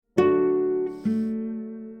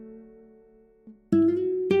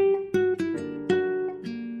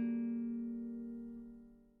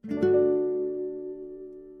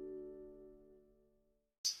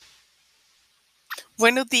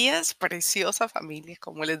Buenos días, preciosa familia,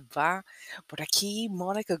 ¿cómo les va? Por aquí,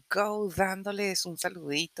 Mónica Go, dándoles un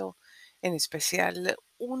saludito, en especial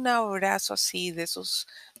un abrazo así de esos,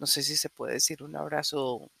 no sé si se puede decir un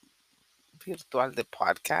abrazo virtual de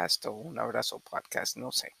podcast o un abrazo podcast,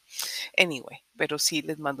 no sé. Anyway, pero sí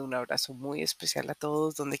les mando un abrazo muy especial a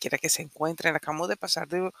todos, donde quiera que se encuentren. Acabamos de pasar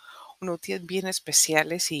de unos días bien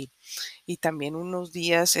especiales y también unos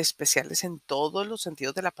días especiales en todos los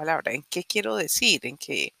sentidos de la palabra. ¿En qué quiero decir? En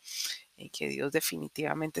que Dios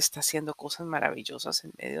definitivamente está haciendo cosas maravillosas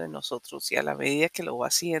en medio de nosotros y a la medida que lo va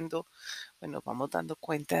haciendo, bueno, vamos dando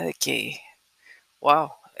cuenta de que,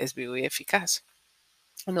 wow, es vivo y eficaz.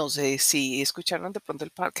 No sé si escucharon de pronto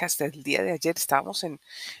el podcast del día de ayer. Estábamos en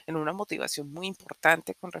una motivación muy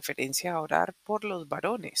importante con referencia a orar por los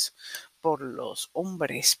varones, por los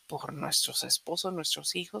hombres, por nuestros esposos,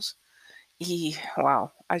 nuestros hijos. Y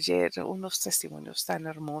wow, ayer unos testimonios tan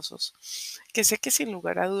hermosos que sé que sin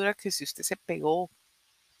lugar a duda que si usted se pegó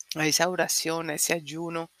a esa oración, a ese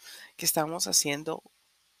ayuno que estamos haciendo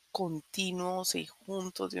continuos y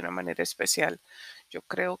juntos de una manera especial, yo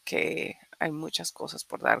creo que hay muchas cosas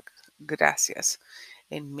por dar gracias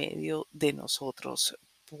en medio de nosotros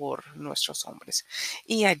por nuestros hombres.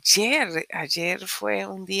 Y ayer fue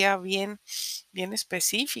un día bien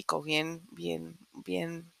específico, bien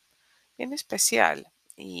especial.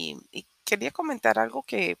 Y quería comentar algo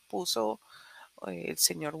que puso el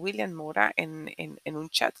señor William Mora en un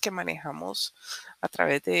chat que manejamos a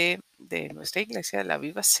través de nuestra iglesia de la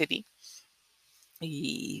Viva City.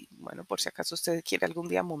 Y bueno, por si acaso usted quiere algún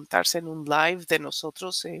día montarse en un live de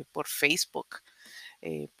nosotros por Facebook,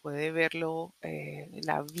 puede verlo,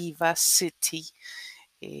 la Viva City.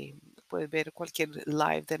 eh, puede ver cualquier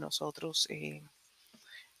live de nosotros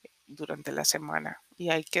durante la semana y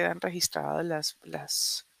ahí quedan registradas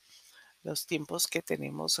los tiempos que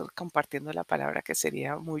tenemos compartiendo la palabra, que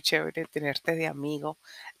sería muy chévere tenerte de amigo.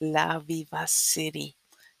 La Viva City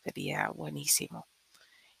sería buenísimo.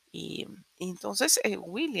 Y entonces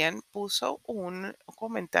William puso un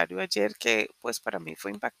comentario ayer que pues para mí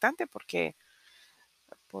fue impactante porque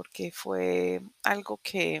fue algo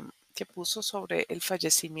que puso sobre el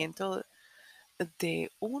fallecimiento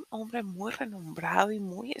de un hombre muy renombrado y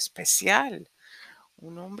muy especial,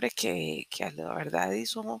 un hombre que a la verdad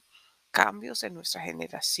hizo cambios en nuestra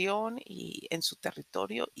generación y en su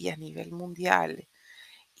territorio y a nivel mundial.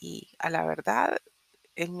 Y a la verdad,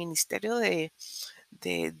 el ministerio del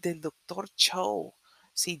doctor Cho,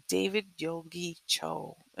 sí, David Yogi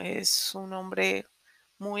Cho, es un hombre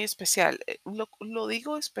muy especial. Lo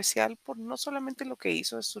digo especial por no solamente lo que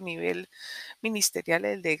hizo en su nivel ministerial,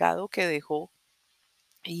 el legado que dejó,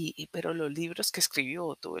 pero los libros que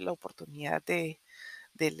escribió, tuve la oportunidad de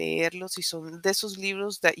leerlos y son de esos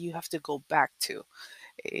libros that you have to go back to.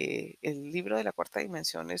 El libro de la cuarta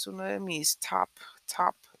dimensión es uno de mis top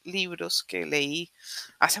libros que leí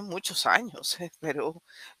hace muchos años, pero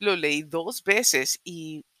lo leí dos veces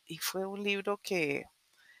y fue un libro que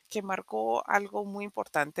marcó algo muy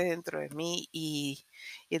importante dentro de mí y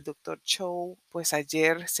el doctor Cho, pues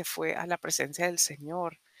ayer se fue a la presencia del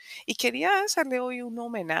Señor y quería hacerle hoy un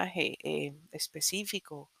homenaje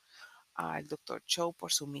específico al doctor Cho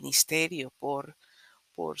por su ministerio, por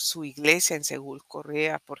su iglesia en Seúl,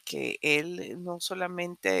 Corea, porque él no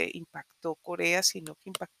solamente impactó Corea, sino que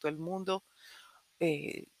impactó el mundo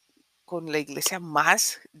eh, con la iglesia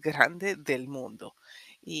más grande del mundo.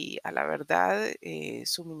 Y a la verdad,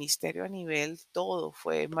 su ministerio a nivel todo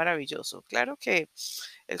fue maravilloso. Claro que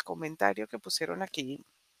el comentario que pusieron aquí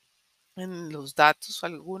en los datos,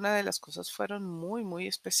 algunas de las cosas fueron muy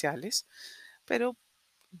especiales, pero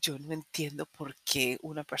yo no entiendo por qué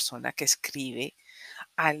una persona que escribe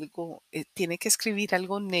algo, tiene que escribir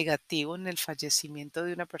algo negativo en el fallecimiento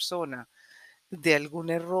de una persona, de algún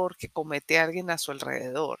error que comete alguien a su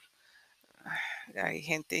alrededor. Hay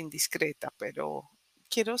gente indiscreta, pero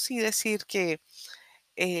quiero sí decir que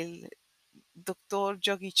el doctor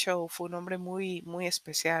Yogi Cho fue un hombre muy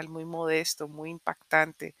especial, muy modesto, muy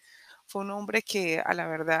impactante. Fue un hombre que a la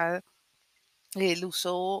verdad él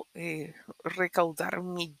usó recaudar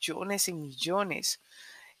millones y millones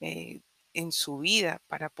eh, en su vida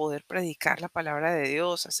para poder predicar la palabra de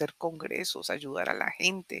Dios, hacer congresos, ayudar a la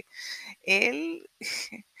gente. Él,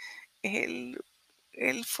 él,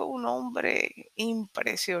 él fue un hombre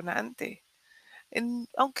impresionante.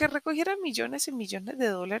 Aunque recogiera millones y millones de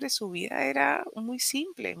dólares, su vida era muy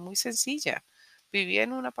simple, muy sencilla. Vivía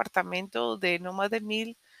en un apartamento de no más de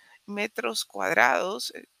 1000 metros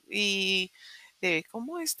cuadrados y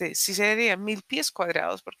 ¿cómo sí sería 1000 pies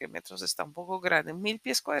cuadrados, porque metros está un poco grande, 1000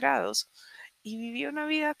 pies cuadrados y vivió una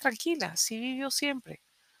vida tranquila, sí vivió siempre,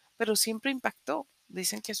 pero siempre impactó.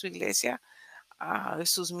 Dicen que su iglesia,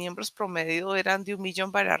 sus miembros promedio eran de 1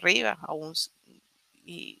 millón para arriba,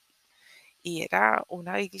 y, y era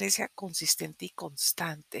una iglesia consistente y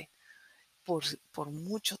constante por, por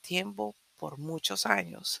mucho tiempo, por muchos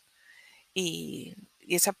años. Y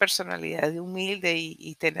esa personalidad de humilde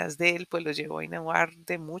y tenaz de él, pues lo llevó a innovar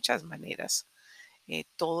de muchas maneras.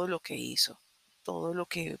 Todo lo que hizo, todo lo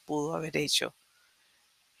que pudo haber hecho.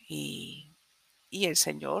 Y, y el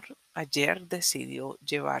Señor ayer decidió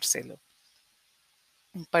llevárselo.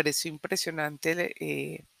 Me pareció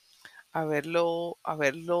impresionante haberlo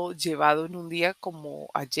llevado en un día como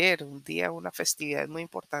ayer, un día, una festividad muy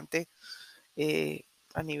importante eh,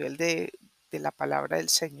 a nivel de la palabra del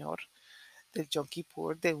Señor, del Yom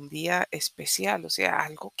Kippur, de un día especial, o sea,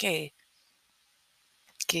 algo que,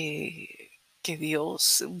 que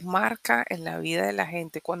Dios marca en la vida de la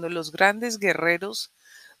gente. Cuando los grandes guerreros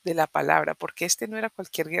de la palabra, porque este no era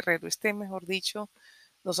cualquier guerrero, este, mejor dicho,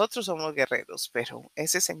 nosotros somos guerreros, pero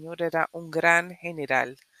ese señor era un gran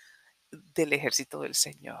general del ejército del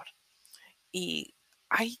Señor. Y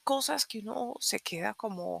hay cosas que uno se queda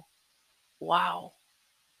como, wow,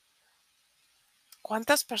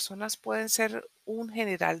 ¿cuántas personas pueden ser un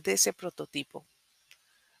general de ese prototipo?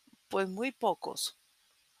 Pues muy pocos,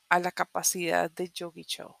 a la capacidad de Yogi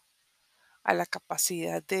Cho, a la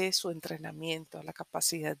capacidad de su entrenamiento, a la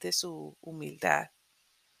capacidad de su humildad.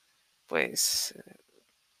 Pues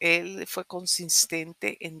él fue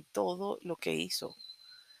consistente en todo lo que hizo,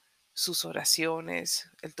 sus oraciones,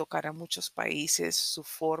 el tocar a muchos países, su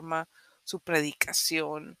forma, su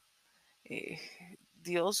predicación. eh,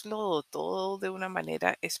 Dios lo dotó de una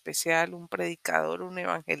manera especial, un predicador, un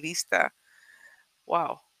evangelista.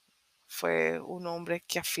 Wow, fue un hombre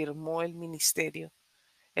que afirmó el ministerio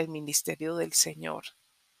del Señor.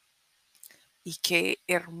 Y qué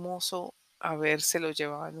hermoso habérselo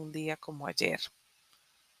llevado en un día como ayer.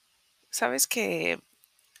 Sabes que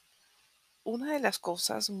una de las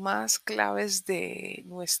cosas más claves de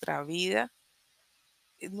nuestra vida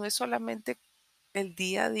no es solamente el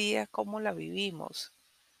día a día, cómo la vivimos,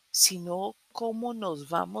 sino cómo nos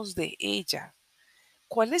vamos de ella.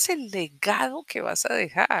 ¿Cuál es el legado que vas a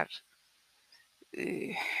dejar?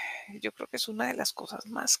 Eh, yo creo que es una de las cosas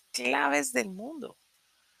más claves del mundo,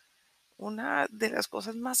 una de las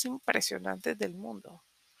cosas más impresionantes del mundo.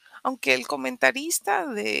 Aunque el comentarista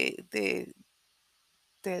del,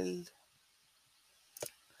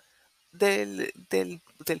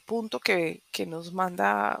 del punto que nos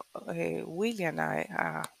manda William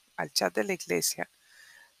al chat de la iglesia,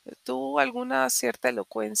 tuvo alguna cierta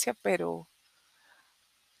elocuencia, pero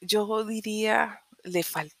yo diría le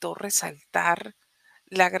faltó resaltar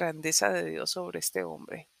la grandeza de Dios sobre este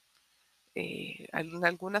hombre. En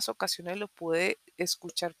algunas ocasiones lo pude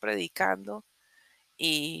escuchar predicando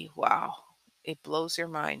y wow, it blows your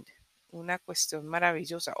mind. Una cuestión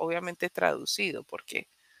maravillosa, obviamente traducido, porque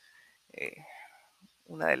eh,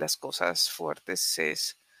 una de las cosas fuertes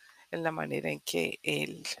es en la manera en que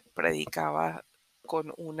él predicaba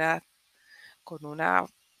con una, con una,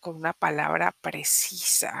 con una palabra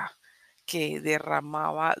precisa que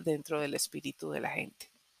derramaba dentro del espíritu de la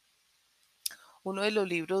gente. Uno de los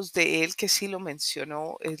libros de él que sí lo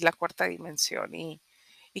mencionó es La Cuarta Dimensión y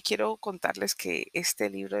quiero contarles que este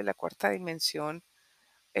libro de La Cuarta Dimensión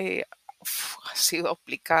eh, ha sido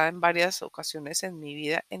aplicada en varias ocasiones en mi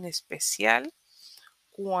vida, en especial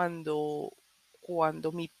cuando,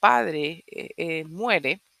 cuando mi padre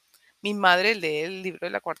muere. Mi madre lee el libro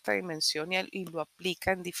de la cuarta dimensión y lo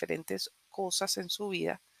aplica en diferentes cosas en su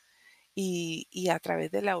vida y a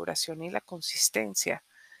través de la oración y la consistencia.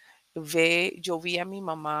 Yo vi a mi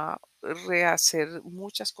mamá rehacer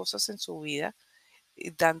muchas cosas en su vida,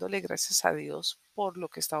 dándole gracias a Dios por lo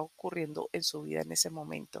que estaba ocurriendo en su vida en ese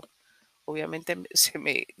momento. Obviamente se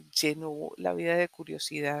me llenó la vida de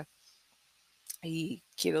curiosidad y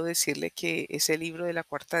quiero decirle que ese libro de la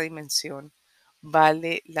cuarta dimensión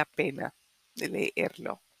vale la pena de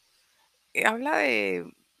leerlo. Habla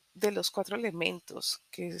de los 4 elementos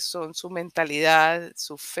que son su mentalidad,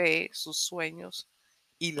 su fe, sus sueños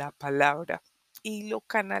y la palabra. Y lo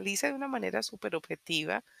canaliza de una manera súper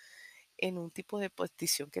objetiva en un tipo de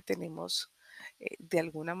petición que tenemos de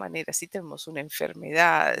alguna manera, si tenemos una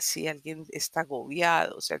enfermedad, si alguien está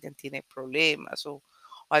agobiado, si alguien tiene problemas o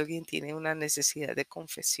alguien tiene una necesidad de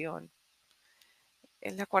confesión.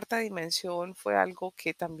 En la cuarta dimensión fue algo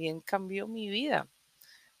que también cambió mi vida.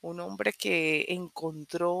 Un hombre que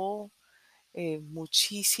encontró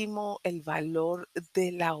muchísimo el valor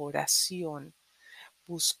de la oración.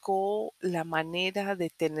 Buscó la manera de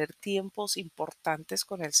tener tiempos importantes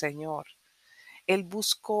con el Señor. Él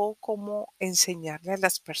buscó cómo enseñarle a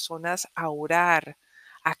las personas a orar,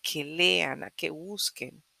 a que lean, a que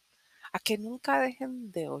busquen, a que nunca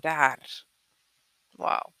dejen de orar.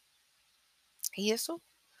 Wow. Y eso,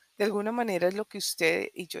 de alguna manera, es lo que usted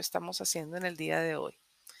y yo estamos haciendo en el día de hoy,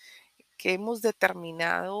 que hemos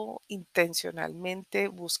determinado intencionalmente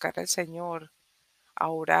buscar al Señor, a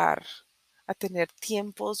orar, a tener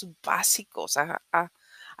tiempos básicos, a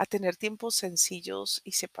tener tiempos sencillos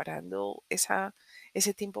y separando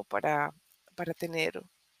ese tiempo para tener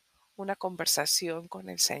una conversación con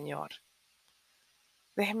el Señor.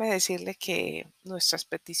 Déjeme decirle que nuestras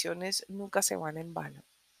peticiones nunca se van en vano.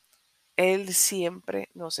 Él siempre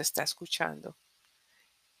nos está escuchando.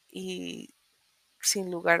 Y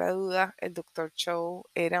sin lugar a duda, el Dr. Cho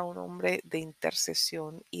era un hombre de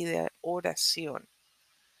intercesión y de oración.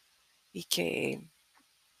 Y que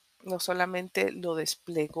no solamente lo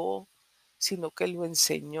desplegó, sino que lo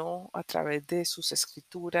enseñó a través de sus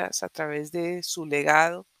escrituras, a través de su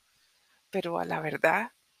legado. Pero a la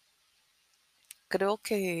verdad, creo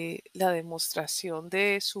que la demostración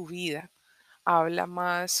de su vida habla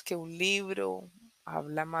más que un libro,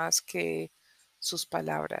 habla más que sus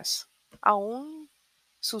palabras. Aún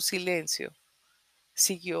su silencio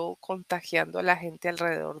siguió contagiando a la gente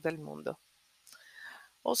alrededor del mundo.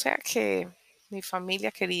 O sea que, mi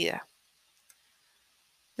familia querida,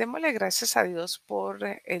 démosle gracias a Dios por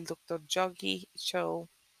el doctor Yogi Cho,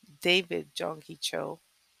 David Yogi Cho,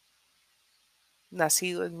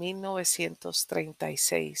 nacido en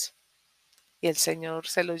 1936, y el Señor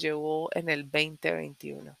se lo llevó en el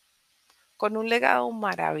 2021, con un legado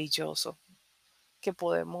maravilloso que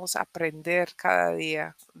podemos aprender cada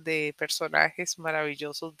día de personajes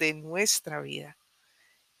maravillosos de nuestra vida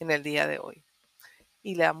en el día de hoy.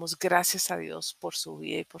 Y le damos gracias a Dios por su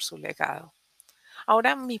vida y por su legado.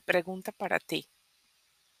 Ahora mi pregunta para ti,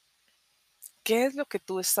 ¿qué es lo que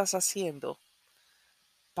tú estás haciendo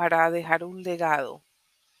para dejar un legado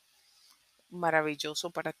maravilloso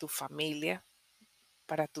para tu familia,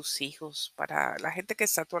 para tus hijos, para la gente que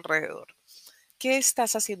está a tu alrededor? ¿Qué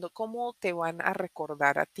estás haciendo? ¿Cómo te van a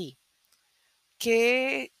recordar a ti?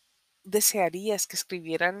 ¿Qué desearías que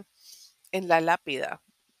escribieran en la lápida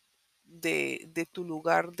de tu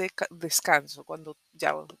lugar de descanso cuando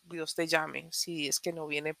ya Dios te llame, si es que no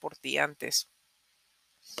viene por ti antes?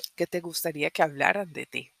 ¿Qué te gustaría que hablaran de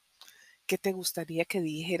ti? ¿Qué te gustaría que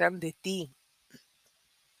dijeran de ti?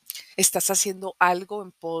 ¿Estás haciendo algo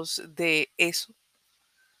en pos de eso?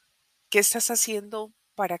 ¿Qué estás haciendo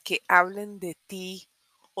para que hablen de ti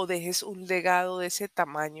o dejes un legado de ese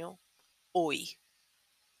tamaño hoy?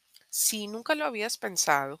 Si nunca lo habías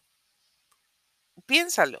pensado,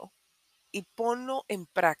 piénsalo y ponlo en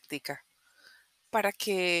práctica para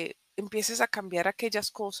que empieces a cambiar aquellas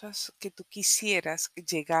cosas que tú quisieras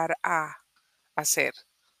llegar a hacer.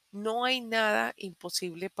 No hay nada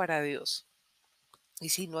imposible para Dios. Y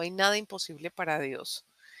si no hay nada imposible para Dios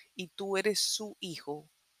y tú eres su hijo,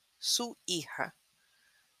 su hija,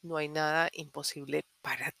 no hay nada imposible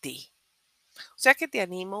para ti. O sea que te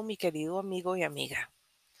animo, mi querido amigo y amiga,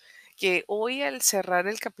 que hoy al cerrar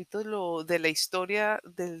el capítulo de la historia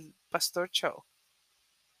del Pastor Cho,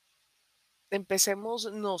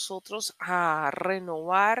 empecemos nosotros a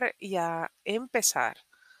renovar y a empezar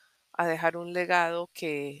a dejar un legado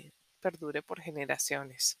que perdure por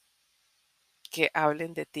generaciones, que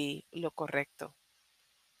hablen de ti lo correcto,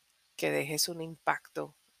 que dejes un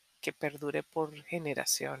impacto que perdure por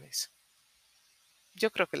generaciones.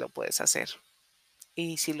 Yo creo que lo puedes hacer.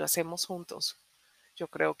 Y si lo hacemos juntos, yo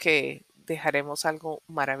creo que dejaremos algo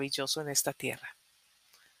maravilloso en esta tierra.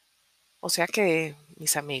 O sea que,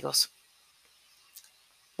 mis amigos,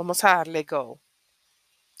 vamos a darle go,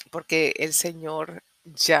 porque el Señor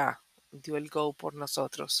ya dio el go por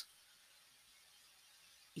nosotros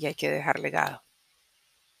y hay que dejar legado.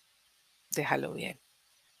 Déjalo bien.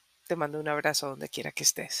 Te mando un abrazo donde quiera que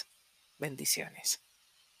estés. Bendiciones.